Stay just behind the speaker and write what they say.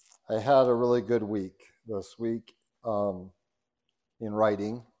I had a really good week this week in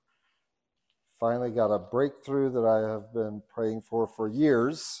writing. Finally got a breakthrough that I have been praying for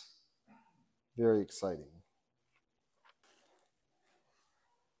years. Very exciting.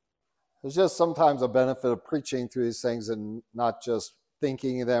 There's just sometimes a benefit of preaching through these things and not just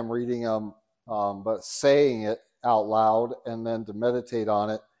thinking of them, reading them, but saying it out loud and then to meditate on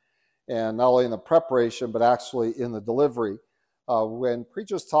it. And not only in the preparation, but actually in the delivery. When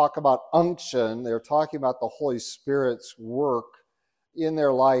preachers talk about unction, they're talking about the Holy Spirit's work in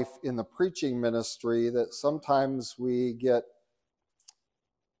their life in the preaching ministry that sometimes we get,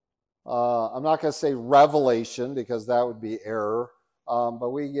 I'm not going to say revelation because that would be error,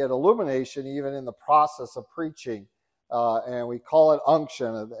 but we get illumination even in the process of preaching. And we call it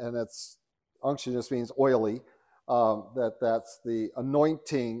unction, and unction just means oily. That's the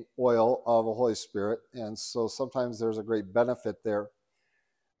anointing oil of the Holy Spirit. And so sometimes there's a great benefit there.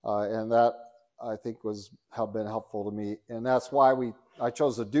 And that, I think, have been helpful to me. And that's why I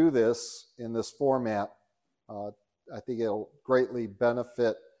chose to do this in this format. I think it'll greatly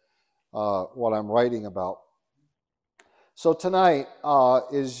benefit what I'm writing about. So tonight,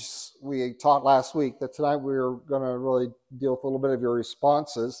 we talked last week that tonight we're going to really deal with a little bit of your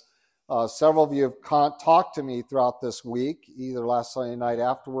responses. Several of you have talked to me throughout this week, either last Sunday night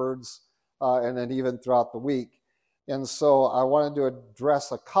afterwards, and then even throughout the week. And so I wanted to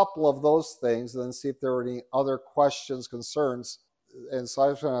address a couple of those things and then see if there were any other questions, concerns. And so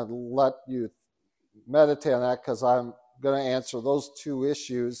I'm just going to let you meditate on that because I'm going to answer those two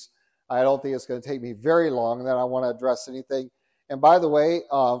issues. I don't think it's going to take me very long, and then I want to address anything. And by the way,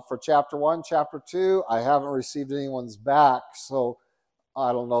 for chapter 1, chapter 2, I haven't received anyone's back, so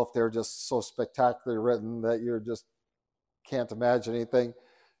I don't know if they're just so spectacularly written that you just can't imagine anything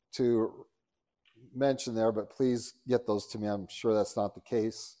to mention there, but please get those to me. I'm sure that's not the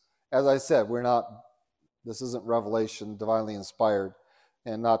case. As I said, this isn't revelation, divinely inspired,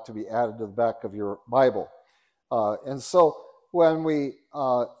 and not to be added to the back of your Bible. And so when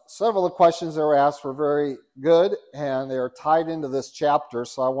several of the questions that were asked were very good, and they are tied into this chapter,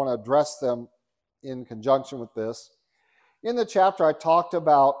 so I want to address them in conjunction with this. In the chapter, I talked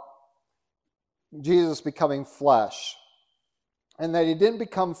about Jesus becoming flesh, and that he didn't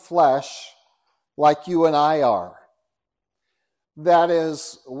become flesh like you and I are. That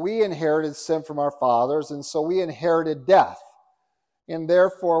is, we inherited sin from our fathers, and so we inherited death. And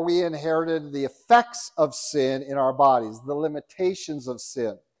therefore, we inherited the effects of sin in our bodies, the limitations of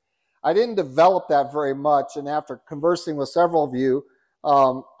sin. I didn't develop that very much, and after conversing with several of you,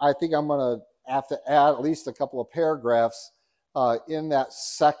 I think I'm going to have to add at least a couple of paragraphs in that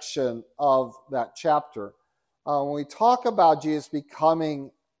section of that chapter. When we talk about Jesus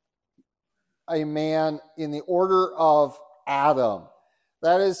becoming a man in the order of Adam,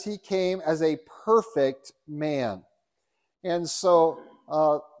 that is, he came as a perfect man. And so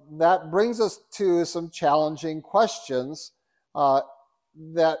that brings us to some challenging questions and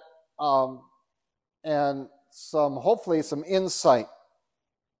hopefully some insight.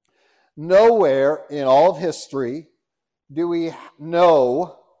 Nowhere in all of history do we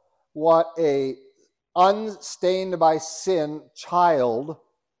know what a unstained by sin child,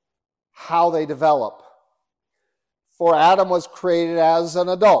 how they develop. For Adam was created as an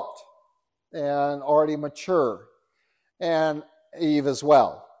adult and already mature, and Eve as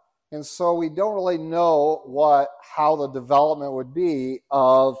well. And so we don't really know how the development would be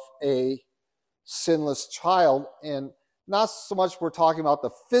of a sinless child. And not so much we're talking about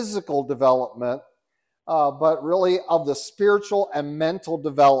the physical development, but really of the spiritual and mental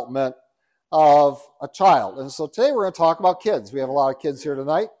development of a child. And so today we're going to talk about kids. We have a lot of kids here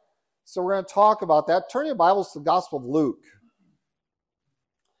tonight. So we're going to talk about that. Turn your Bibles to the Gospel of Luke.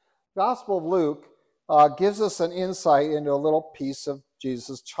 The Gospel of Luke gives us an insight into a little piece of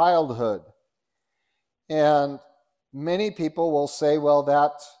Jesus' childhood. And many people will say, well,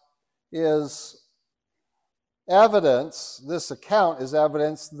 that is evidence, this account is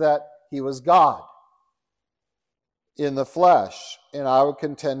evidence that he was God in the flesh. And I would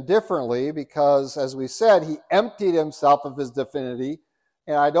contend differently because, as we said, he emptied himself of his divinity,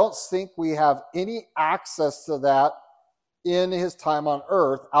 and I don't think we have any access to that in his time on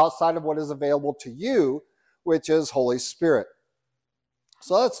earth outside of what is available to you, which is Holy Spirit.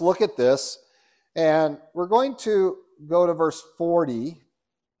 So let's look at this, and we're going to go to verse 40,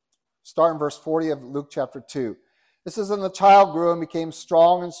 start in verse 40 of Luke chapter 2. This is, "And the child grew and became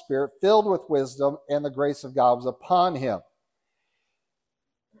strong in spirit, filled with wisdom, and the grace of God was upon him."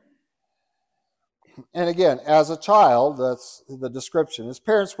 And again, as a child, that's the description. His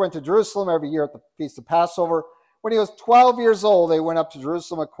parents went to Jerusalem every year at the Feast of Passover. When he was 12 years old, they went up to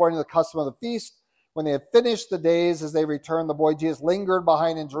Jerusalem according to the custom of the feast. When they had finished the days as they returned, the boy Jesus lingered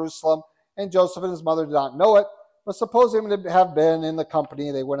behind in Jerusalem, and Joseph and his mother did not know it, but supposed him to have been in the company.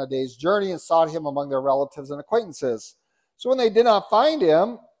 They went a day's journey and sought him among their relatives and acquaintances. So when they did not find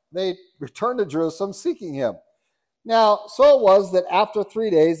him, they returned to Jerusalem seeking him. Now, so it was that after 3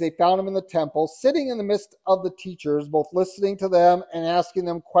 days, they found him in the temple, sitting in the midst of the teachers, both listening to them and asking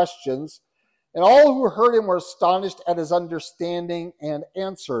them questions. And all who heard him were astonished at his understanding and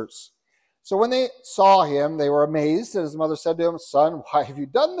answers. So when they saw him, they were amazed. And his mother said to him, "Son, why have you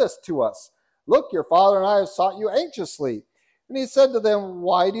done this to us? Look, your father and I have sought you anxiously." And he said to them,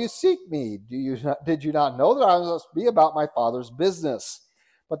 "Why do you seek me? Did you not know that I must be about my father's business?"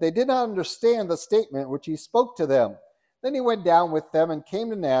 But they did not understand the statement which he spoke to them. Then he went down with them and came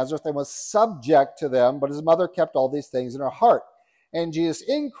to Nazareth and was subject to them. But his mother kept all these things in her heart. And Jesus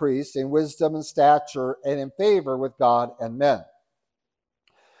increased in wisdom and stature and in favor with God and men.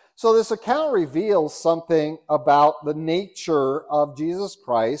 So this account reveals something about the nature of Jesus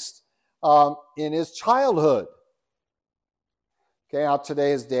Christ in his childhood. Okay, now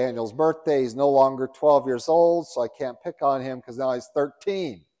today is Daniel's birthday. He's no longer 12 years old, so I can't pick on him because now he's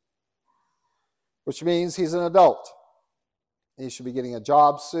 13, which means he's an adult. He should be getting a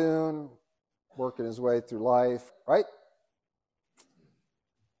job soon, working his way through life, right?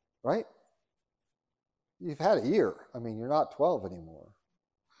 Right? You've had a year. I mean, you're not 12 anymore.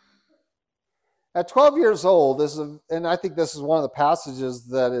 At 12 years old, and I think this is one of the passages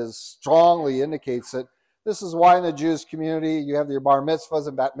that strongly indicates it. This is why in the Jewish community you have your bar mitzvahs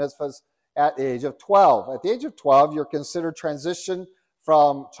and bat mitzvahs at the age of 12. At the age of 12, you're considered transition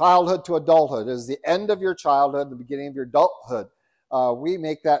from childhood to adulthood. It is the end of your childhood, the beginning of your adulthood. We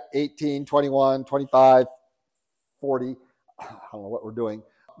make that 18, 21, 25, 40. I don't know what we're doing.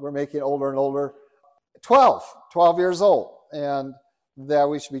 We're making it older and older. 12 years old. And that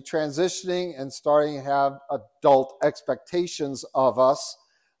we should be transitioning and starting to have adult expectations of us.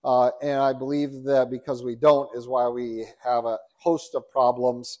 And I believe that because we don't is why we have a host of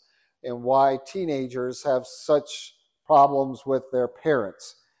problems and why teenagers have such problems with their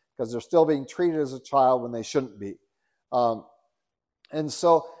parents, because they're still being treated as a child when they shouldn't be. And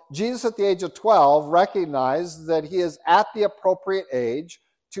so Jesus at the age of 12 recognized that he is at the appropriate age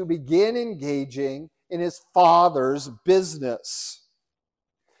to begin engaging in his father's business.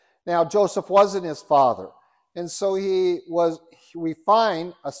 Now, Joseph wasn't his father. And so we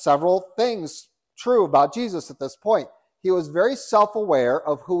find several things true about Jesus at this point. He was very self-aware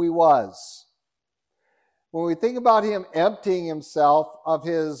of who he was. When we think about him emptying himself of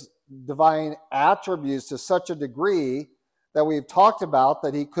his divine attributes to such a degree that we've talked about,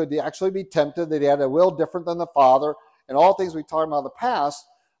 that he could actually be tempted, that he had a will different than the Father, and all things we talked about in the past,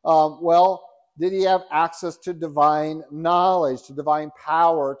 did he have access to divine knowledge, to divine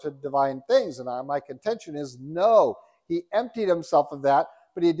power, to divine things? And my contention is no. He emptied himself of that,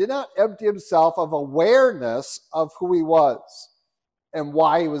 but he did not empty himself of awareness of who he was and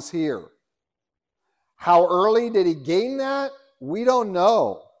why he was here. How early did he gain that? We don't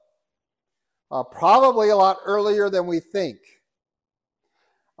know. Probably a lot earlier than we think.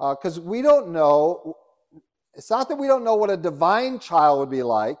 Because we don't know. It's not that we don't know what a divine child would be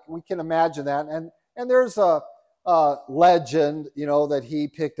like. We can imagine that. And there's a legend, that he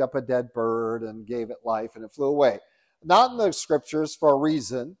picked up a dead bird and gave it life and it flew away. Not in the scriptures for a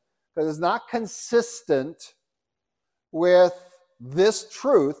reason, because it's not consistent with this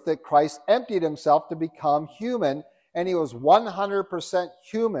truth that Christ emptied himself to become human, and he was 100%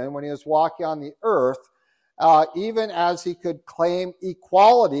 human when he was walking on the earth. Even as he could claim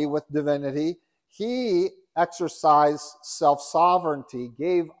equality with divinity, he exercised self-sovereignty,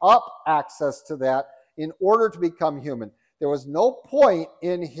 gave up access to that in order to become human. There was no point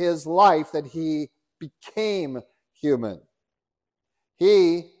in his life that he became human.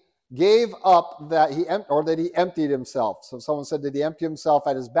 He gave up that he emptied himself. So someone said, did he empty himself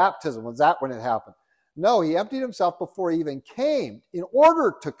at his baptism? Was that when it happened? No, he emptied himself before he even came in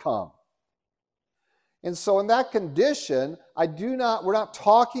order to come. And so in that condition, we're not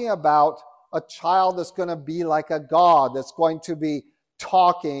talking about a child that's going to be like a god, that's going to be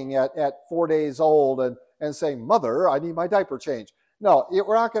talking at 4 days old and saying, "Mother, I need my diaper change." No,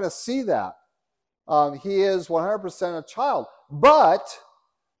 we're not going to see that. He is 100% a child, but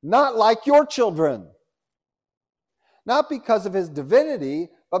not like your children. Not because of his divinity,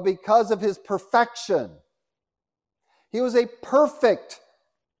 but because of his perfection. He was a perfect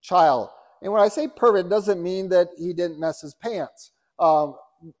child. And when I say perfect, it doesn't mean that he didn't mess his pants.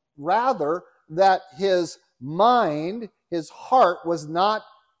 Rather, that his mind, his heart was not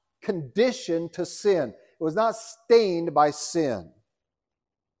conditioned to sin. was not stained by sin.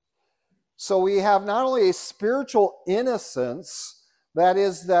 So we have not only a spiritual innocence, that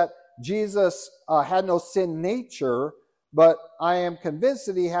is that Jesus had no sin nature, but I am convinced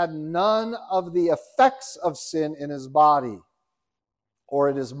that he had none of the effects of sin in his body or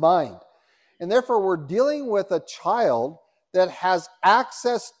in his mind. And therefore, we're dealing with a child that has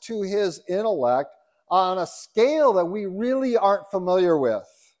access to his intellect on a scale that we really aren't familiar with.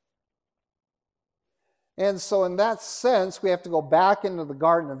 And so in that sense, we have to go back into the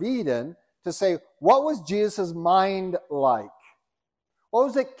Garden of Eden to say, what was Jesus' mind like? What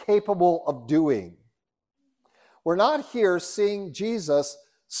was it capable of doing? We're not here seeing Jesus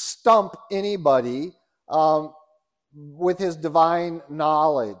stump anybody with his divine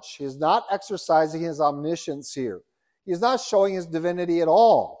knowledge. He is not exercising his omniscience here. He is not showing his divinity at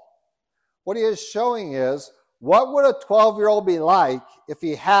all. What he is showing is, what would a 12-year-old be like if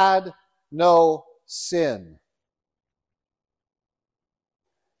he had no sin?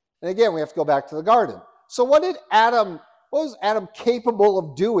 And again, we have to go back to the garden. So what was Adam capable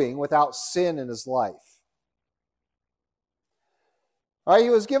of doing without sin in his life? All right, he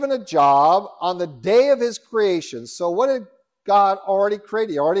was given a job on the day of his creation. So what did God already create?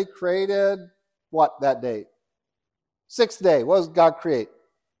 He already created what that day? Sixth day. What does God create?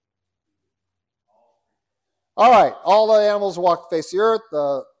 All right, all the animals walk the face of the earth,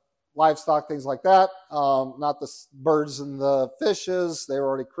 the livestock, things like that. Not the birds and the fishes. They were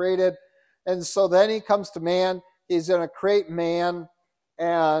already created. And so then he comes to man. He's going to create man.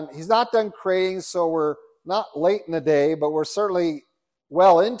 And he's not done creating, so we're not late in the day, but we're certainly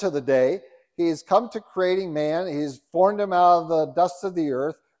well into the day. He's come to creating man. He's formed him out of the dust of the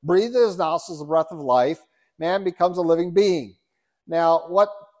earth, breathed in his nostrils the breath of life. Man becomes a living being. Now, what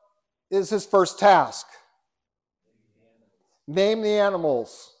is his first task? Name the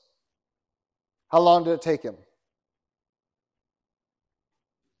animals. How long did it take him?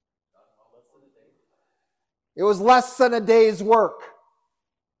 It was less than a day's work.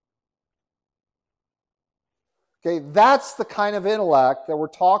 Okay, that's the kind of intellect that we're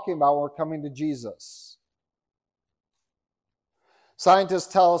talking about when we're coming to Jesus.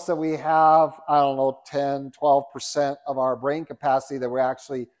 Scientists tell us that we have, 10, 12% of our brain capacity that we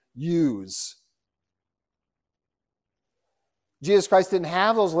actually use. Jesus Christ didn't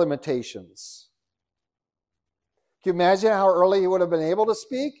have those limitations. Can you imagine how early he would have been able to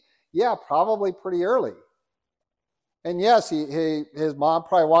speak? Yeah, probably pretty early. And yes, his mom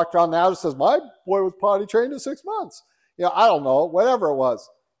probably walked around the house and says, my boy was potty trained at 6 months. I don't know, whatever it was.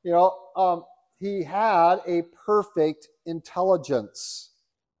 He had a perfect intelligence.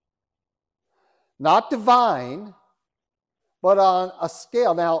 Not divine, but on a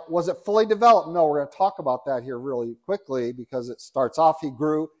scale. Now, was it fully developed? No, we're going to talk about that here really quickly because it starts off he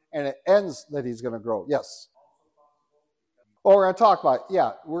grew and it ends that he's going to grow. Yes. Well, we're going to talk about,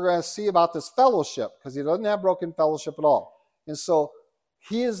 we're going to see about this fellowship because he doesn't have broken fellowship at all. And so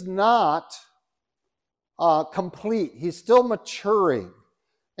he is not complete. He's still maturing.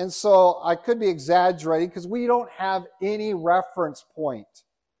 And so I could be exaggerating because we don't have any reference point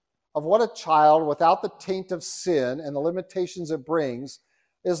of what a child without the taint of sin and the limitations it brings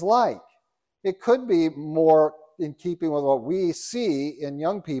is like. It could be more in keeping with what we see in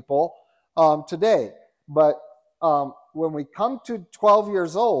young people today. But when we come to 12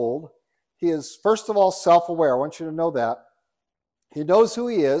 years old, he is, first of all, self-aware. I want you to know that. He knows who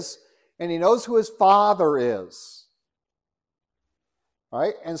he is, and he knows who his father is. All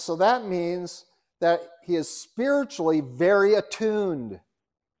right? And so that means that he is spiritually very attuned.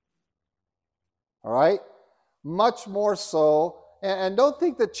 All right? Much more so. And don't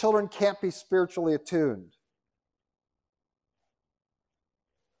think that children can't be spiritually attuned.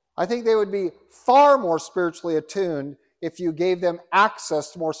 I think they would be far more spiritually attuned if you gave them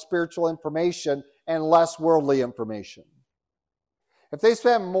access to more spiritual information and less worldly information. If they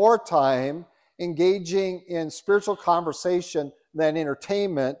spent more time engaging in spiritual conversation than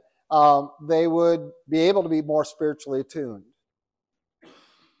entertainment, they would be able to be more spiritually attuned.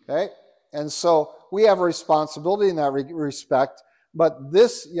 Okay? And so we have a responsibility in that respect, but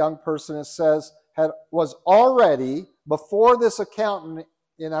this young person, it says, was already, before this account,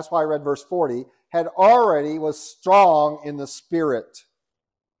 and that's why I read verse 40, was strong in the Spirit.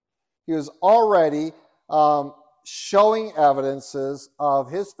 He was already showing evidences of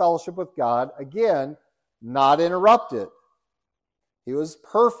his fellowship with God, again, not interrupted. He was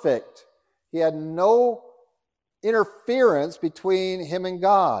perfect. He had no interference between him and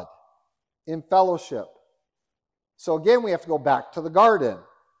God in fellowship. So again, we have to go back to the garden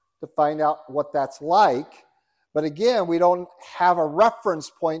to find out what that's like. But again, we don't have a reference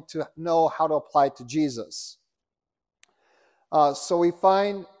point to know how to apply it to Jesus. So we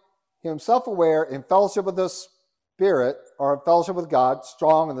find him self-aware, in fellowship with the Spirit, or in fellowship with God,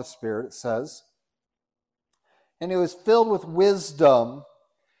 strong in the Spirit, it says. And he was filled with wisdom.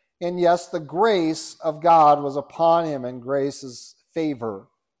 And yes, the grace of God was upon him, and grace is favor.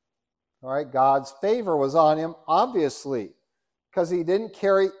 All right, God's favor was on him, obviously, because he didn't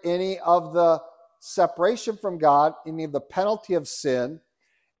carry any of the separation from God, any of the penalty of sin.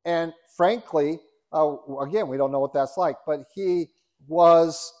 And frankly, again, we don't know what that's like, but he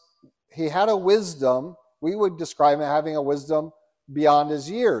had a wisdom. We would describe him having a wisdom beyond his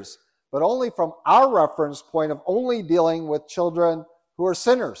years, but only from our reference point of only dealing with children who are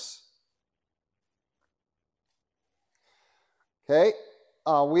sinners. Okay,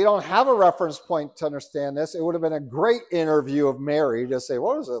 we don't have a reference point to understand this. It would have been a great interview of Mary to say,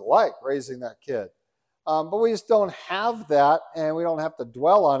 what was it like raising that kid? But we just don't have that, and we don't have to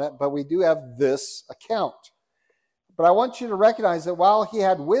dwell on it, but we do have this account. But I want you to recognize that while he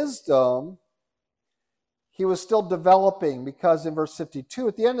had wisdom, he was still developing, because in verse 52,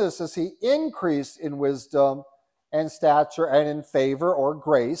 at the end of this, says he increased in wisdom and stature and in favor or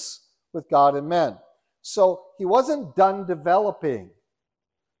grace with God and men. So he wasn't done developing.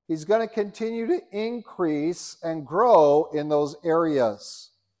 He's going to continue to increase and grow in those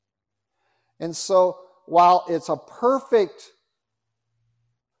areas. And so while it's a perfect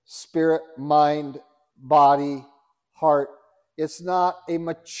spirit, mind, body, heart, it's not a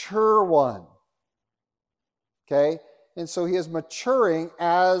mature one. Okay? And so he is maturing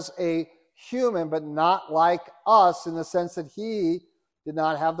as a human, but not like us, in the sense that he did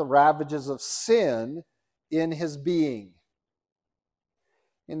not have the ravages of sin in his being.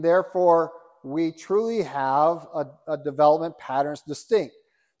 And therefore, we truly have a development pattern that's distinct.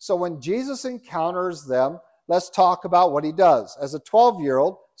 So when Jesus encounters them, let's talk about what he does. As a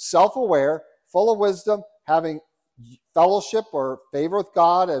 12-year-old, self-aware, full of wisdom, having fellowship or favor with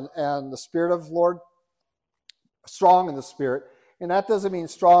God and the Spirit of the Lord, strong in the Spirit. And that doesn't mean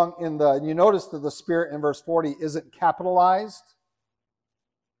strong in the, you notice that the Spirit in verse 40 isn't capitalized.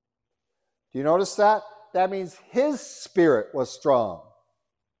 Do you notice that? That means his spirit was strong.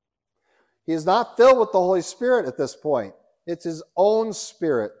 He is not filled with the Holy Spirit at this point. It's his own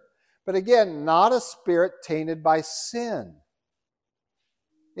spirit. But again, not a spirit tainted by sin.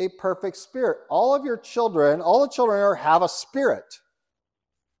 A perfect spirit. All the children here have a spirit.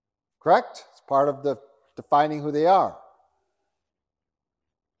 Correct? It's part of the defining who they are.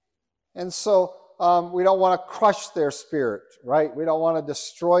 And so we don't want to crush their spirit, right? We don't want to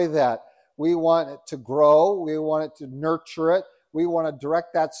destroy that. We want it to grow. We want it to nurture it. We want to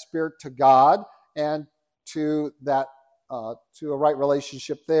direct that spirit to God and to that to a right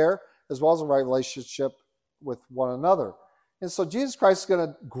relationship there, as well as a right relationship with one another. And so Jesus Christ is going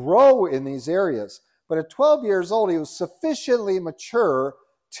to grow in these areas. But at 12 years old, he was sufficiently mature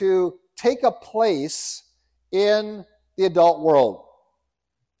to take a place in the adult world.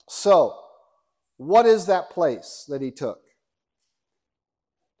 So, what is that place that he took?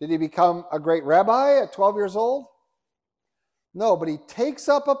 Did he become a great rabbi at 12 years old? No, but he takes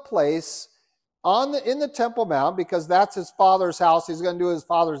up a place in the Temple Mount, because that's his father's house. He's going to do his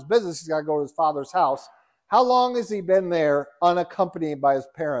father's business. He's got to go to his father's house. How long has he been there unaccompanied by his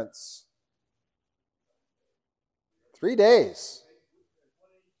parents? 3 days.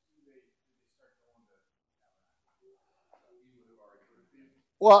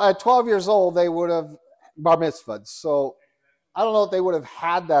 Well, at 12 years old, they would have bar mitzvahed. So I don't know if they would have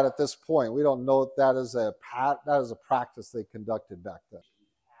had that at this point. We don't know if that is a practice they conducted back then.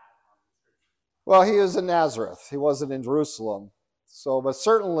 Well, he was in Nazareth. He wasn't in Jerusalem. So, but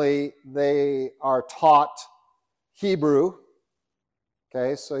certainly they are taught Hebrew.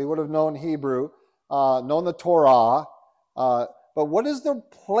 Okay, so he would have known Hebrew, known the Torah. But what is the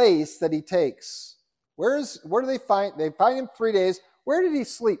place that he takes? Where do they find? They find him 3 days. Where did he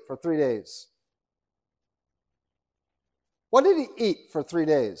sleep for 3 days? What did he eat for 3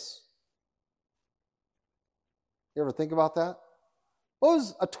 days? You ever think about that? What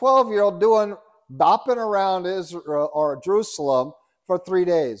was a 12-year-old doing bopping around Israel or Jerusalem for 3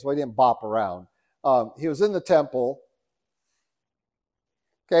 days? Well, he didn't bop around. He was in the temple.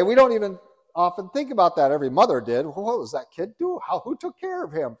 Okay, we don't even often think about that. Every mother did. What was that kid doing? Who took care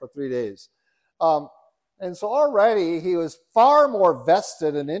of him for 3 days? And so already he was far more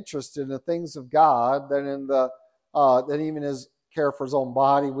vested and interested in the things of God than than even his care for his own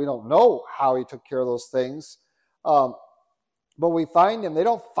body. We don't know how he took care of those things. But we find him. They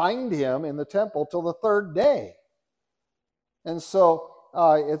don't find him in the temple till the third day. And so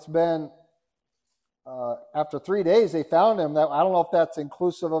it's been after 3 days, they found him. That, I don't know if that's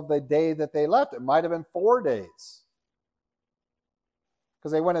inclusive of the day that they left. It might have been 4 days.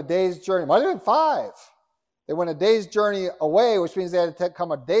 Because they went a day's journey. It might have been 5. They went a day's journey away, which means they had to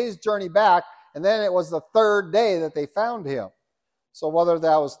come a day's journey back. And then it was the 3rd day that they found him. So whether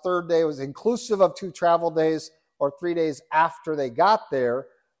that was 3rd day was inclusive of 2 travel days or 3 days after they got there,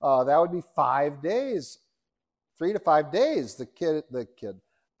 that would be 5 days. 3 to 5 days,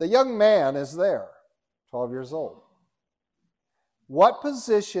 the young man is there, 12 years old. What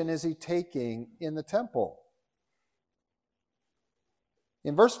position is he taking in the temple?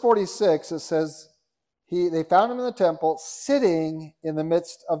 In verse 46, it says, they found him in the temple sitting in the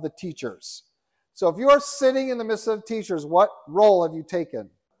midst of the teachers. So if you are sitting in the midst of teachers, what role have you taken?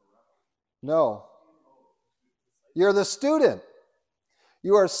 No. You're the student.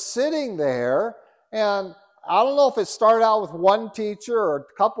 You are sitting there, and I don't know if it started out with 1 teacher or a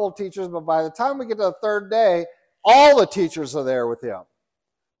couple of teachers, but by the time we get to the 3rd day, all the teachers are there with him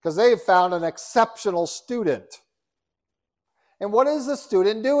because they've found an exceptional student. And what is the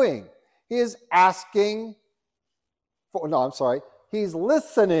student doing? He is he's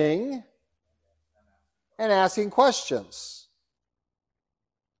listening and asking questions.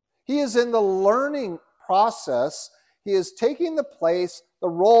 He is in the learning process. He is taking the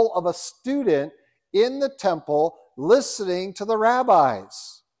role of a student in the temple, listening to the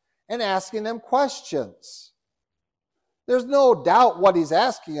rabbis and asking them questions. There's no doubt what he's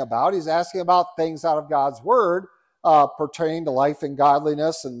asking about. He's asking about things out of God's word pertaining to life and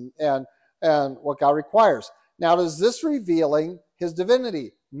godliness and what God requires. Now, is this revealing his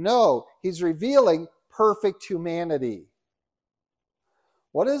divinity? No, he's revealing perfect humanity.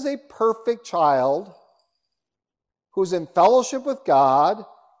 What is a perfect child who's in fellowship with God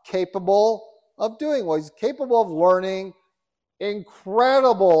capable of doing? Well, he's capable of learning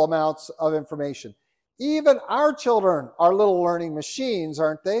incredible amounts of information. Even our children are little learning machines,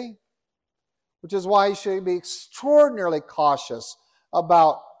 aren't they? Which is why you should be extraordinarily cautious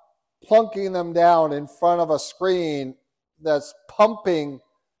about plunking them down in front of a screen that's pumping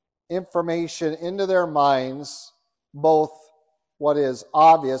information into their minds, both what is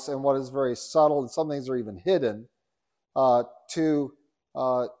obvious and what is very subtle, and some things are even hidden, to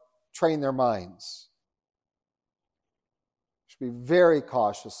train their minds. Should be very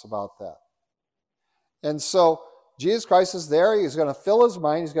cautious about that. And so Jesus Christ is there. He's going to fill his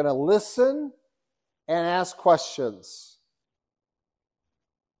mind. He's going to listen and ask questions.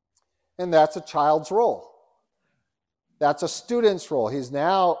 And that's a child's role. That's a student's role. He's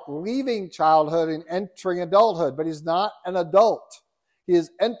now leaving childhood and entering adulthood, but he's not an adult. He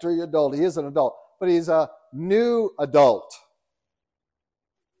is entering adult. He is an adult, but he's a new adult.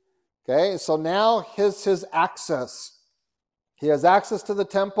 Okay, so now his access. He has access to the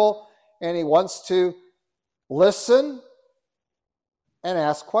temple, and he wants to listen and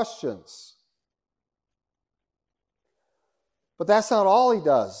ask questions. But that's not all he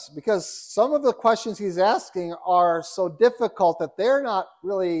does, because some of the questions he's asking are so difficult that they're not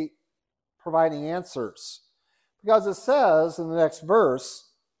really providing answers. Because it says in the next verse,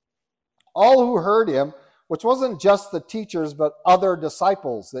 all who heard him, which wasn't just the teachers, but other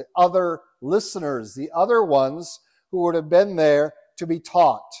disciples, the other listeners, the other ones who would have been there to be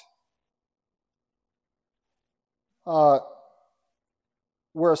taught,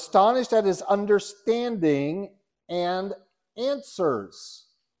 were astonished at his understanding and answers.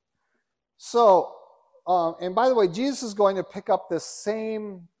 So, and by the way, Jesus is going to pick up this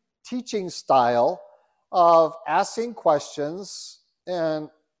same teaching style of asking questions and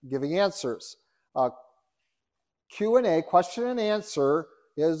giving answers. Q&A, question and answer,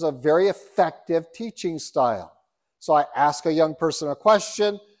 is a very effective teaching style. So I ask a young person a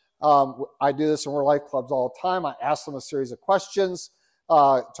question. I do this in World Life Clubs all the time. I ask them a series of questions,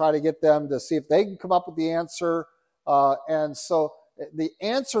 try to get them to see if they can come up with the answer. And so the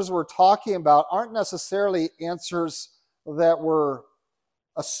answers we're talking about aren't necessarily answers that were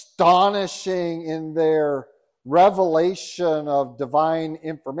astonishing in their revelation of divine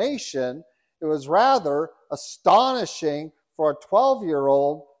information. It was rather astonishing for a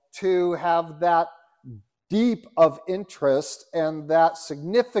 12-year-old to have that deep of interest and that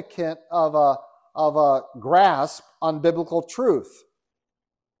significant of a grasp on biblical truth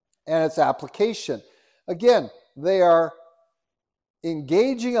and its application. Again, they are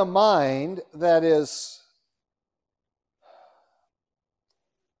engaging a mind that is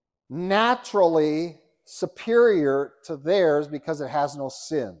naturally superior to theirs because it has no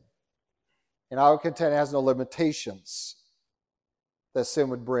sin. And I would contend it has no limitations that sin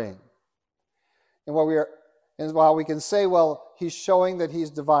would bring. And while we can say, well, he's showing that he's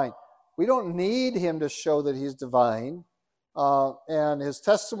divine, we don't need him to show that he's divine. And his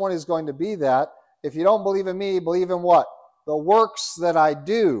testimony is going to be that if you don't believe in me, believe in what? The works that I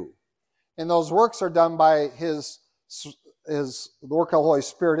do. And those works are done by the work of the Holy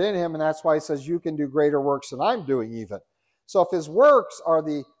Spirit in him, and that's why he says you can do greater works than I'm doing even. So if his works are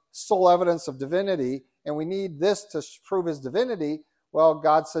the sole evidence of divinity, and we need this to prove his divinity, well,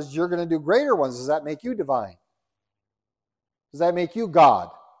 God says you're going to do greater ones. Does that make you divine? Does that make you God?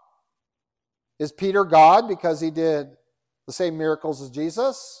 Is Peter God because he did the same miracles as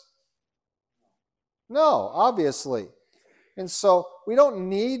Jesus? No, obviously. And so we don't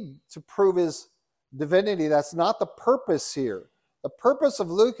need to prove his divinity. That's not the purpose here. The purpose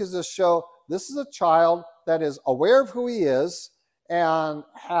of Luke is to show this is a child that is aware of who he is and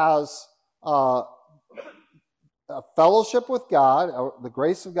has a fellowship with God. The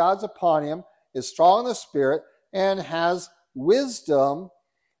grace of God's upon him, is strong in the Spirit, and has wisdom.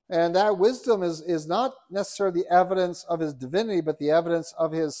 And that wisdom is not necessarily the evidence of his divinity, but the evidence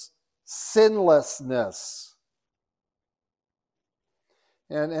of his sinlessness.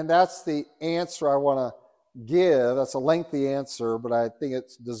 And that's the answer I want to give. That's a lengthy answer, but I think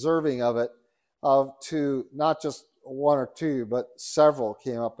it's deserving of it, to not just one or two, but several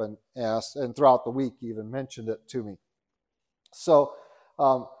came up and asked, and throughout the week even mentioned it to me. So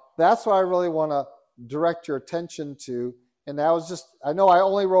that's what I really want to direct your attention to. And that was just, I know I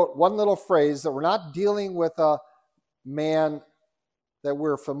only wrote one little phrase, that we're not dealing with a man that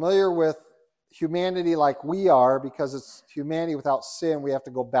we're familiar with humanity like we are, because it's humanity without sin. We have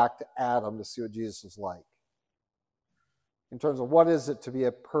to go back to Adam to see what Jesus was like. In terms of what is it to be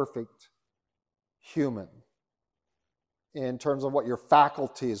a perfect human. In terms of what your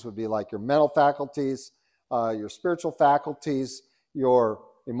faculties would be like, your mental faculties, your spiritual faculties, your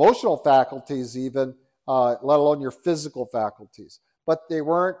emotional faculties even, let alone your physical faculties. But they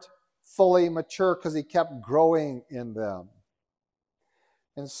weren't fully mature because he kept growing in them.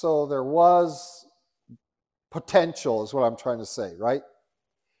 And so there was potential, is what I'm trying to say, right?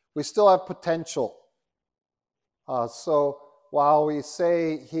 We still have potential. So while we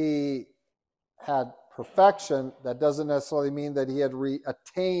say he had perfection, that doesn't necessarily mean that he had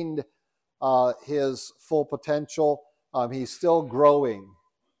attained his full potential. He's still growing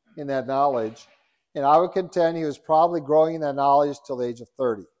in that knowledge. And I would contend he was probably growing in that knowledge till the age of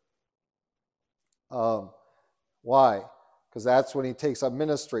 30. Why? Because that's when he takes up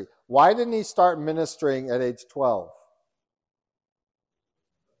ministry. Why didn't he start ministering at age 12?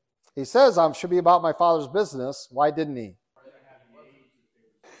 He says, I should be about my Father's business. Why didn't he?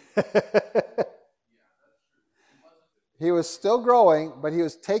 He was still growing, but he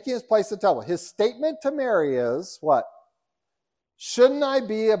was taking his place at the temple. His statement to Mary is, what? Shouldn't I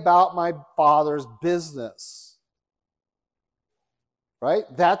be about my Father's business? Right?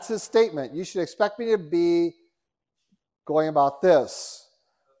 That's his statement. You should expect me to be going about this.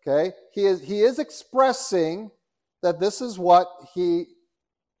 Okay? He is expressing that this is what he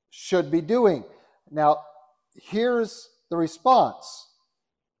should be doing. Now, here's the response.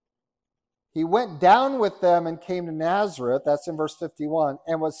 He went down with them and came to Nazareth, that's in verse 51,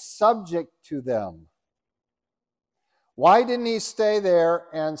 and was subject to them. Why didn't he stay there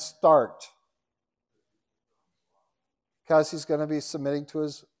and start? Because he's going to be submitting to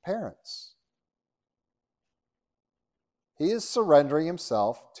his parents. He is surrendering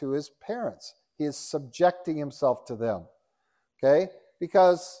himself to his parents. He is subjecting himself to them. Okay?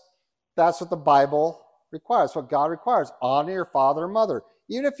 Because that's what the Bible requires, what God requires. Honor your father and mother.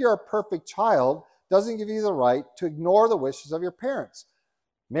 Even if you're a perfect child, doesn't give you the right to ignore the wishes of your parents.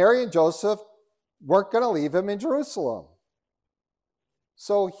 Mary and Joseph weren't going to leave him in Jerusalem.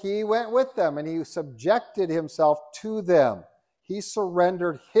 So he went with them and he subjected himself to them. He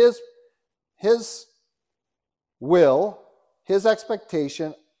surrendered his will, his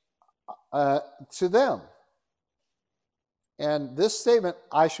expectation to them. And this statement,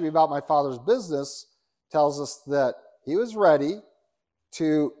 I should be about my Father's business, tells us that he was ready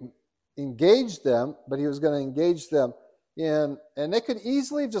to engage them, but he was going to engage them in, and they could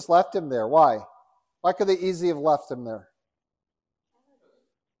easily have just left him there. Why? Why could they easily have left him there?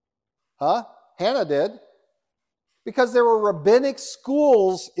 Huh? Hannah did. Because there were rabbinic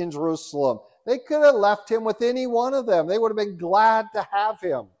schools in Jerusalem. They could have left him with any one of them. They would have been glad to have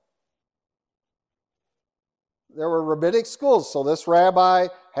him. There were rabbinic schools. So this rabbi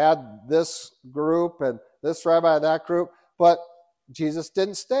had this group and this rabbi had that group. But Jesus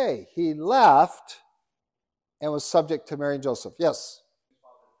didn't stay. He left and was subject to Mary and Joseph. Yes?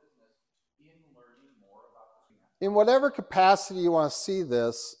 In whatever capacity you want to see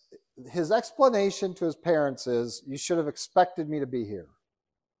this, his explanation to his parents is, you should have expected me to be here.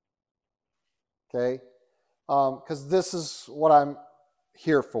 Okay? Because this is what I'm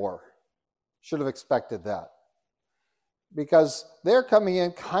here for. Should have expected that. Because they're coming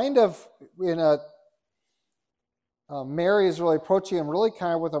in kind of in a... Mary is really approaching him really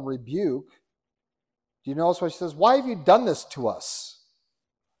kind of with a rebuke. Do you notice what she says? Why have you done this to us?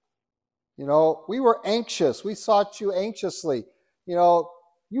 You know, we were anxious. We sought you anxiously. You know,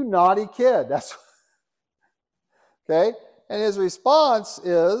 you naughty kid. That's okay. And his response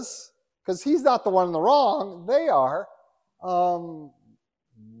is, because he's not the one in the wrong, they are,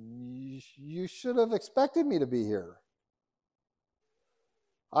 you should have expected me to be here.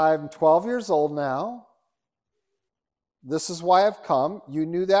 I'm 12 years old now. This is why I've come. You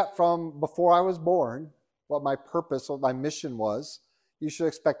knew that from before I was born, what my purpose, what my mission was. You should have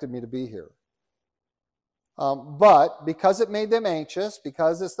expected me to be here. But because it made them anxious,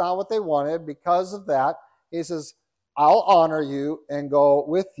 because it's not what they wanted, because of that, he says, I'll honor you and go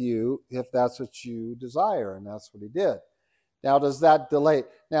with you if that's what you desire. And that's what he did. Now, does that delay?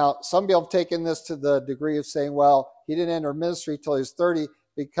 Now, some people have taken this to the degree of saying, well, he didn't enter ministry till he was 30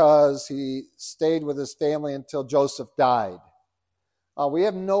 because he stayed with his family until Joseph died. We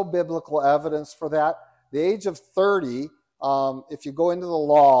have no biblical evidence for that. The age of 30, if you go into the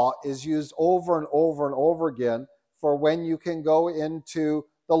law, is used over and over and over again for when you can go into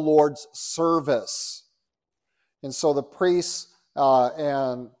the Lord's service. And so the priests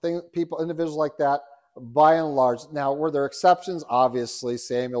and individuals like that, by and large, now were there exceptions? Obviously,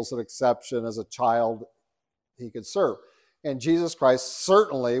 Samuel's an exception. As a child, he could serve. And Jesus Christ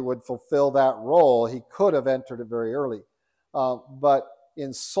certainly would fulfill that role. He could have entered it very early. But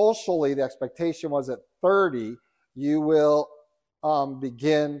socially, the expectation was at 30, you will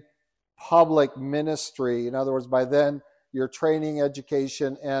begin public ministry. In other words, by then, your training,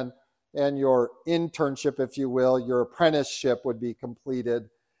 education, and your internship, if you will, your apprenticeship would be completed.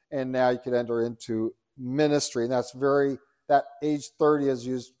 And now you could enter into ministry. And that age 30 is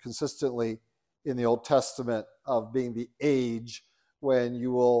used consistently in the Old Testament of being the age when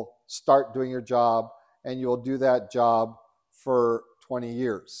you will start doing your job, and you will do that job for 20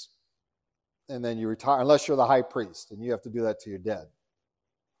 years. And then you retire, unless you're the high priest, and you have to do that till you're dead.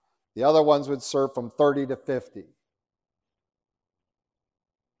 The other ones would serve from 30 to 50.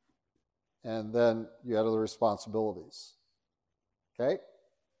 And then you had other responsibilities. Okay?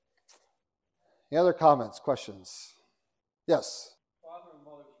 Any other comments, questions? Yes? Father and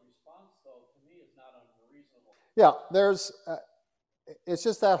mother's response, though, to me is not unreasonable. Yeah, it's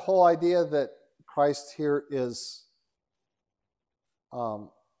just that whole idea that Christ here is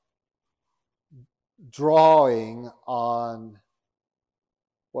drawing on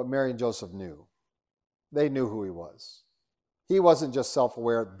what Mary and Joseph knew. They knew who he was. He wasn't just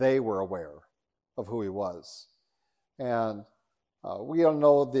self-aware, they were aware of who he was. And we don't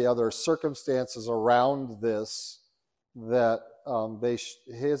know the other circumstances around this, that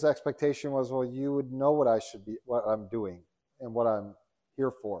his expectation was, well, you would know what I'm doing and what I'm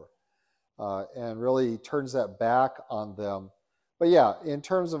here for. And really turns that back on them. But yeah, in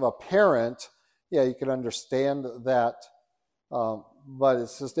terms of a parent, yeah, you can understand that. But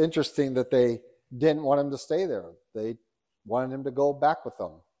it's just interesting that they didn't want him to stay there. They wanted him to go back with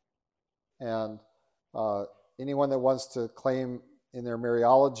them. And anyone that wants to claim in their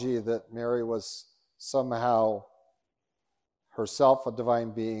Mariology that Mary was somehow herself a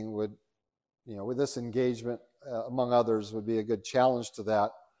divine being would, with this engagement, among others, would be a good challenge to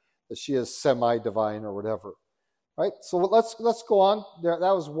that she is semi-divine or whatever. Right? So let's go on. That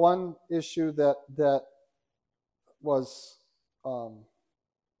was one issue that was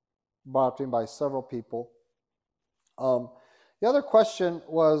brought up to me by several people. The other question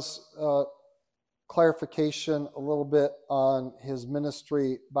was clarification a little bit on his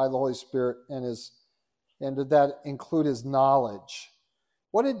ministry by the Holy Spirit and did that include his knowledge?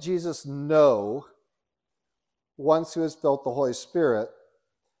 What did Jesus know once he was filled with the Holy Spirit?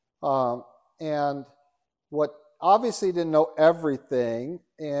 And what obviously he didn't know everything,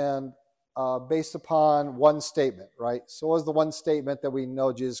 and based upon one statement, right? So what was the one statement that we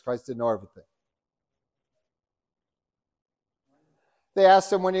know Jesus Christ didn't know everything? They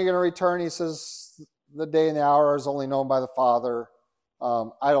asked him, when are you going to return? He says, the day and the hour is only known by the Father.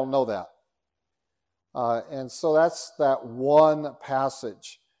 I don't know that. And so that's that one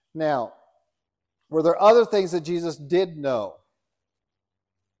passage. Now, were there other things that Jesus did know?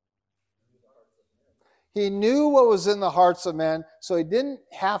 He knew what was in the hearts of men, so he didn't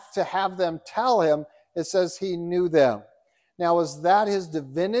have to have them tell him. It says he knew them. Now, was that his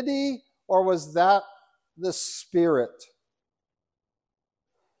divinity, or was that the Spirit?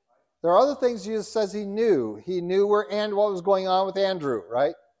 There are other things Jesus says he knew. He knew what was going on with Andrew,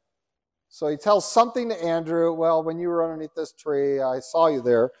 right? So he tells something to Andrew. Well, when you were underneath this tree, I saw you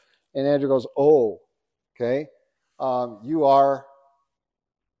there. And Andrew goes, oh, okay. You are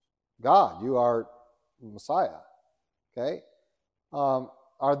God. You are Messiah. Okay.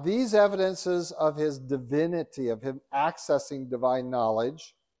 Are these evidences of his divinity, of him accessing divine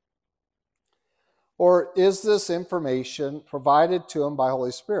knowledge? Or is this information provided to him by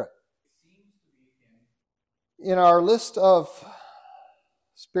Holy Spirit? In our list of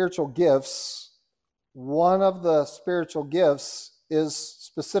spiritual gifts, one of the spiritual gifts is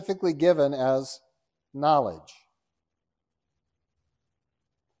specifically given as knowledge.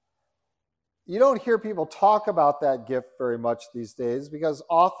 You don't hear people talk about that gift very much these days because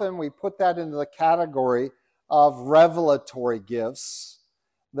often we put that into the category of revelatory gifts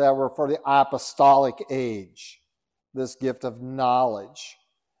that were for the apostolic age, this gift of knowledge,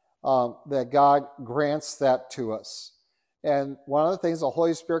 that God grants that to us. And one of the things the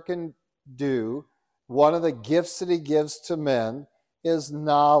Holy Spirit can do, one of the gifts that he gives to men is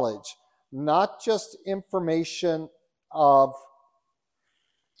knowledge, not just information of,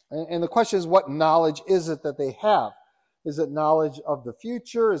 and the question is, what knowledge is it that they have? Is it knowledge of the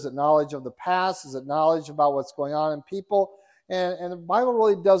future? Is it knowledge of the past? Is it knowledge about what's going on in people? And the Bible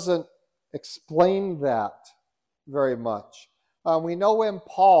really doesn't explain that very much. We know when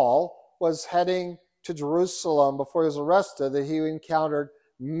Paul was heading to Jerusalem before he was arrested that he encountered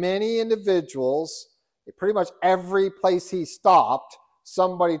many individuals. Pretty much every place he stopped,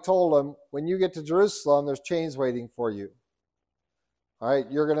 somebody told him, when you get to Jerusalem, there's chains waiting for you. All right,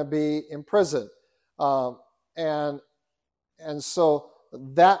 you're going to be in prison. And so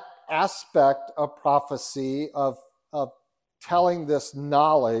that aspect of prophecy, of telling this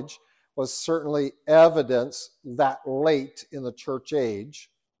knowledge, was certainly evidence that late in the church age.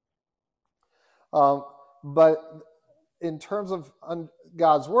 But in terms of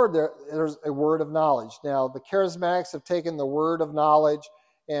God's word, there's a word of knowledge. Now, the charismatics have taken the word of knowledge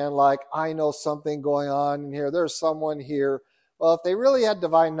and I know something going on in here. There's someone here. Well, if they really had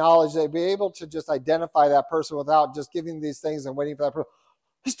divine knowledge, they'd be able to just identify that person without just giving these things and waiting for that person.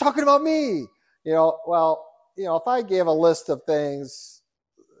 He's talking about me. If I gave a list of things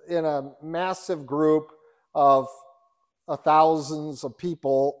in a massive group of thousands of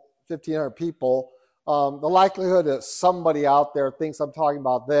people, 1,500 people, the likelihood that somebody out there thinks I'm talking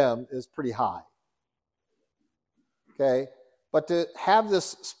about them is pretty high. Okay? But to have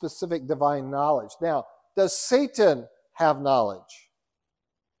this specific divine knowledge. Now, does Satan have knowledge?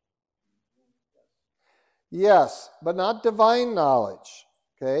 Yes, but not divine knowledge.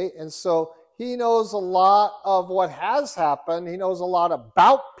 Okay? And so he knows a lot of what has happened. He knows a lot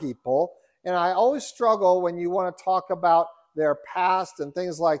about people. And I always struggle when you want to talk about their past and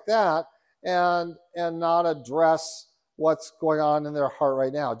things like that and not address what's going on in their heart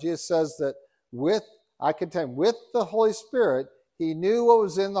right now. Jesus says that with the Holy Spirit, he knew what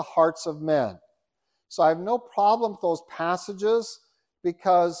was in the hearts of men. So I have no problem with those passages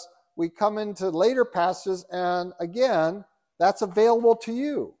because we come into later passages and again, that's available to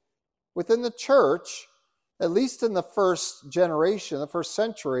you. Within the church, at least in the first generation, the first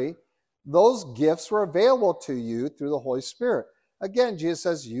century, those gifts were available to you through the Holy Spirit. Again, Jesus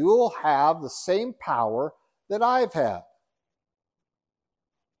says, you will have the same power that I've had.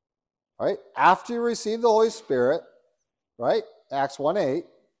 Right? After you receive the Holy Spirit, right? Acts 1:8,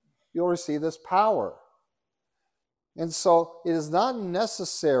 you'll receive this power. And so it is not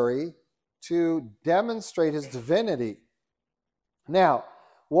necessary to demonstrate his divinity. Now,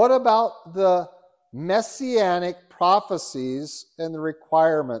 what about the messianic prophecies and the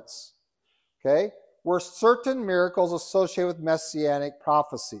requirements? Okay? Were certain miracles associated with messianic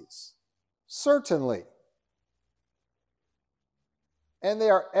prophecies? Certainly. And they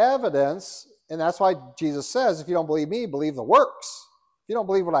are evidence, and that's why Jesus says, if you don't believe me, believe the works. If you don't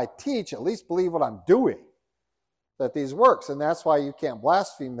believe what I teach, at least believe what I'm doing, that these works. And that's why you can't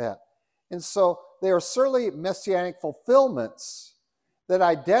blaspheme that. And so they are certainly messianic fulfillments that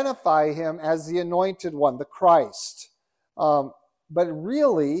identify him as the anointed one, the Christ. But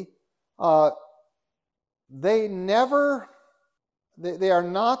really, they are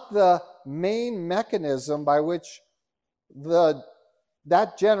not the main mechanism by which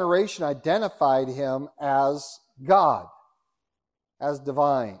that generation identified him as God, as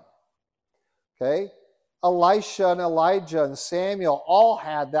divine. Okay? Elisha and Elijah and Samuel all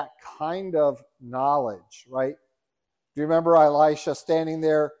had that kind of knowledge, right? Do you remember Elisha standing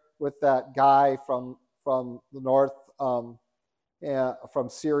there with that guy from the north, from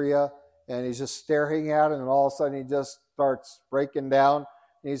Syria, and he's just staring at him, and all of a sudden he just starts breaking down,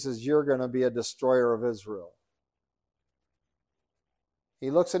 and he says, you're going to be a destroyer of Israel.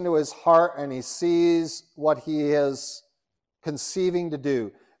 He looks into his heart and he sees what he is conceiving to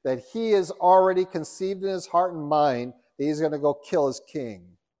do. That he is already conceived in his heart and mind that he's going to go kill his king.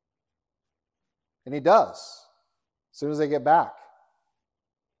 And he does, as soon as they get back.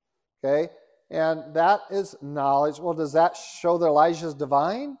 Okay? And that is knowledge. Well, does that show that Elijah is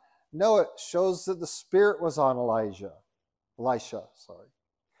divine? No, it shows that the Spirit was on Elisha.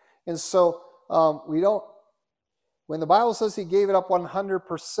 And so when the Bible says he gave it up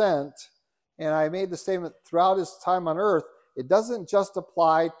 100%, and I made the statement throughout his time on earth, it doesn't just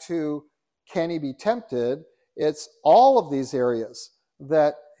apply to can he be tempted, it's all of these areas,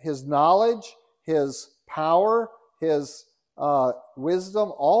 that his knowledge, his power, his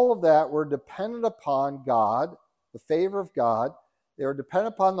wisdom, all of that were dependent upon God, the favor of God. They were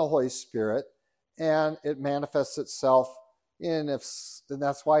dependent upon the Holy Spirit, and it manifests itself and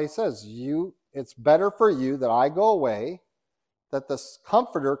that's why he says, it's better for you that I go away, that the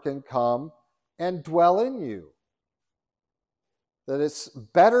Comforter can come and dwell in you. That it's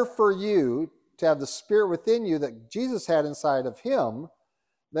better for you to have the Spirit within you that Jesus had inside of him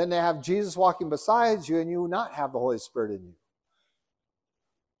than to have Jesus walking beside you and you not have the Holy Spirit in you.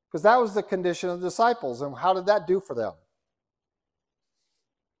 Because that was the condition of the disciples. And how did that do for them?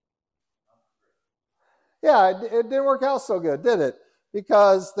 Yeah, it didn't work out so good, did it?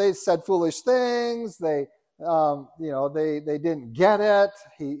 Because they said foolish things. They didn't get it.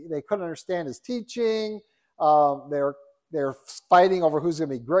 They couldn't understand his teaching. They're fighting over who's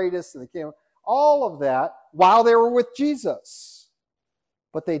going to be greatest in the kingdom. All of that while they were with Jesus.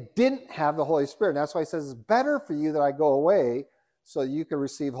 But they didn't have the Holy Spirit. And that's why he says, it's better for you that I go away so you can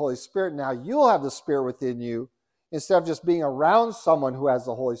receive Holy Spirit. Now you'll have the Spirit within you instead of just being around someone who has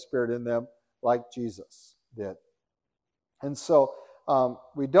the Holy Spirit in them like Jesus did. And so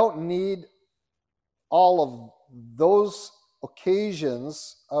we don't need all of those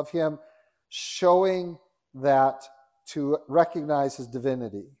occasions of him showing that to recognize his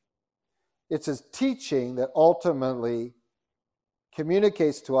divinity. It's his teaching that ultimately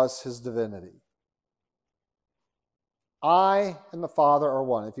communicates to us his divinity. I and the Father are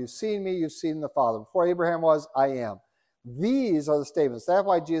one. If you've seen me, you've seen the Father. Before Abraham was, I am. These are the statements. That's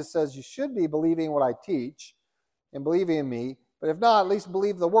why Jesus says you should be believing what I teach and believing in me. But if not, at least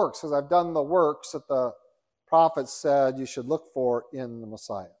believe the works, because I've done the works that the prophets said you should look for in the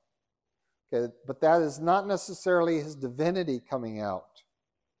Messiah. Okay, but that is not necessarily his divinity coming out.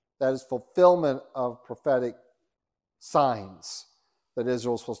 That is fulfillment of prophetic signs that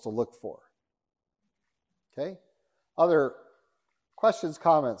Israel is supposed to look for. Okay? Other questions,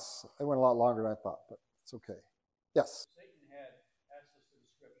 comments? They went a lot longer than I thought, but it's okay. Yes? Satan had access to the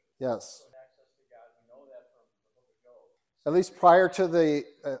Scripture. Yes. He had access to God. We know that from the book of Job. At least prior to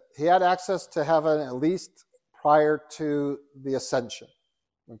he had access to heaven at least prior to the ascension,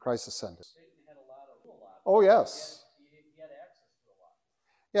 when Christ ascended. Satan had a lot. Oh, yes. He had access to a lot.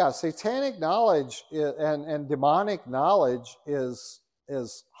 Yeah, satanic knowledge and demonic knowledge is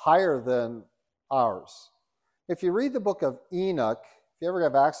higher than ours. If you read the book of Enoch, if you ever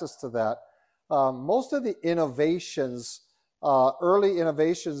have access to that, most of the innovations, early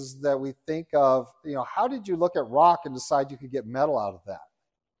innovations that we think of, how did you look at rock and decide you could get metal out of that?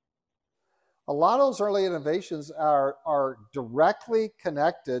 A lot of those early innovations are directly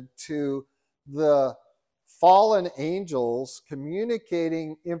connected to the fallen angels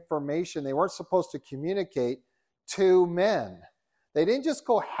communicating information they weren't supposed to communicate to men. They didn't just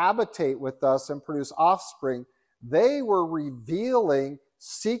cohabitate with us and produce offspring. They were revealing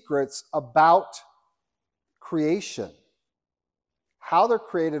secrets about creation, how the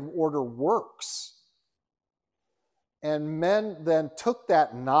created order works. And men then took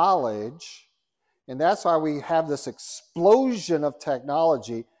that knowledge, and that's why we have this explosion of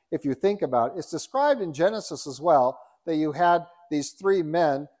technology. If you think about it, it's described in Genesis as well, that you had these three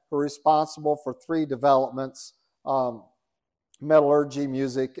men who were responsible for three developments, metallurgy,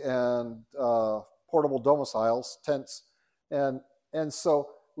 music, and portable domiciles, tents. And so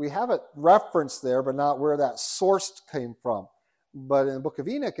we have it referenced there, but not where that source came from. But in the book of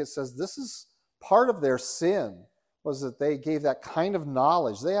Enoch, it says this is part of their sin, was that they gave that kind of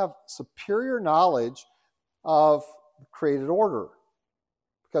knowledge. They have superior knowledge of the created order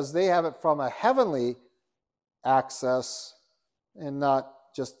because they have it from a heavenly access and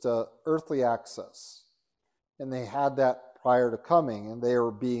not just earthly access. And they had that prior to coming, and they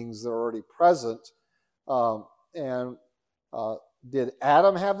were beings that are already present. Did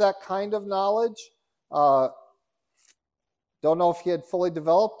Adam have that kind of knowledge? Don't know if he had fully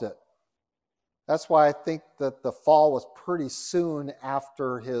developed it. That's why I think that the fall was pretty soon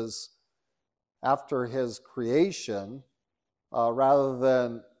after his creation, rather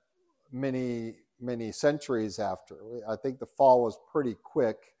than many, many centuries after. I think the fall was pretty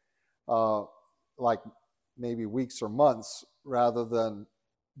quick, like maybe weeks or months rather than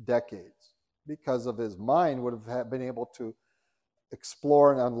decades, because of his mind would have been able to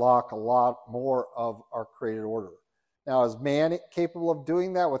explore and unlock a lot more of our created order. Now, is man capable of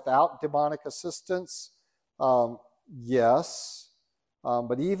doing that without demonic assistance? Yes.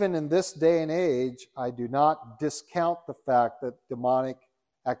 But even in this day and age, I do not discount the fact that demonic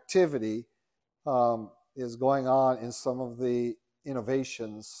activity is going on in some of the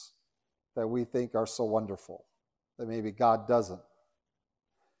innovations that we think are so wonderful, that maybe God doesn't.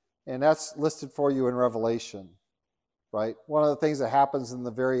 And that's listed for you in Revelation, right? One of the things that happens in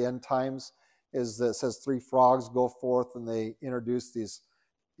the very end times is that it says 3 frogs go forth and they introduce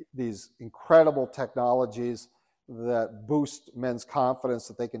these incredible technologies that boost men's confidence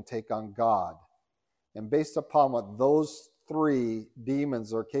that they can take on God. And based upon what those 3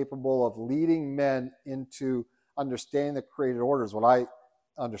 demons are capable of leading men into understanding the created orders, what I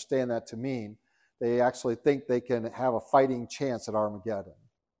understand that to mean, they actually think they can have a fighting chance at Armageddon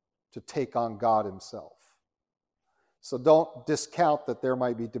to take on God himself. So don't discount that there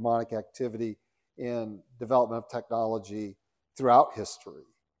might be demonic activity in development of technology throughout history.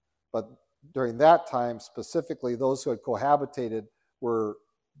 But during that time, specifically, those who had cohabitated were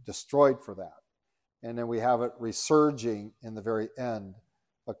destroyed for that. And then we have it resurging in the very end,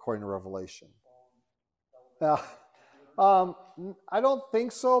 according to Revelation. Now, I don't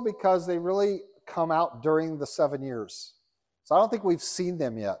think so, because they really come out during the 7 years. So I don't think we've seen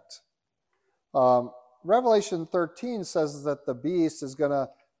them yet. Revelation 13 says that the beast is going to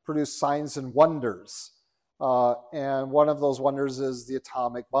produce signs and wonders. And one of those wonders is the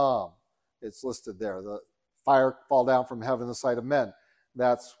atomic bomb. It's listed there. The fire fall down from heaven in the sight of men.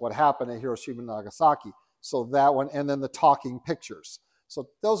 That's what happened at Hiroshima and Nagasaki. So that one, and then the talking pictures. So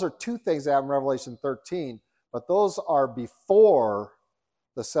those are 2 things that happen in Revelation 13, but those are before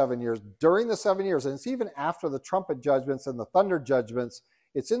the 7 years. During the 7 years, and it's even after the trumpet judgments and the thunder judgments,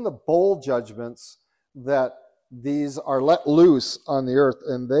 it's in the bowl judgments that these are let loose on the earth,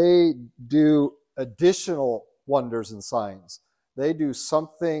 and they do additional wonders and signs. They do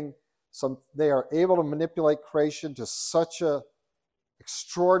something, they are able to manipulate creation to such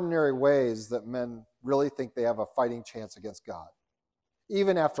extraordinary ways that men really think they have a fighting chance against God,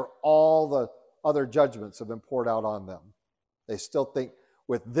 even after all the other judgments have been poured out on them. They still think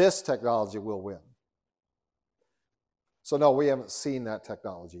with this technology we'll win. So no, we haven't seen that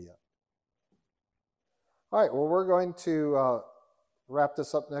technology yet. All right, well, we're going to wrap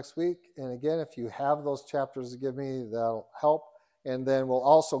this up next week. And again, if you have those chapters to give me, that'll help. And then we'll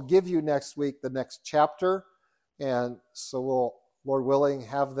also give you next week the next chapter. And so we'll, Lord willing,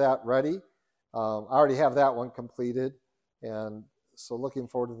 have that ready. I already have that one completed. And so looking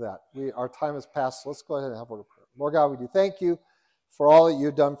forward to that. Our time has passed, so let's go ahead and have a word of prayer. Lord God, we do thank you for all that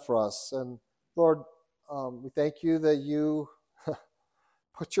you've done for us. And Lord, we thank you that you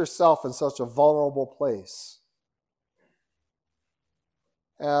put yourself in such a vulnerable place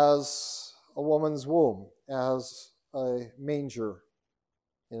as a woman's womb, as a manger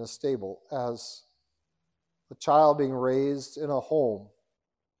in a stable, as a child being raised in a home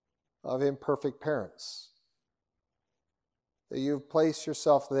of imperfect parents. That you've placed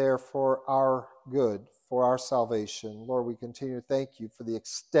yourself there for our good, for our salvation. Lord, we continue to thank you for the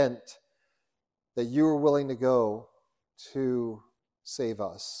extent that you were willing to go to save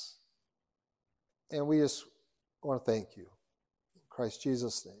us. And we just want to thank you. In Christ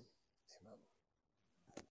Jesus' name.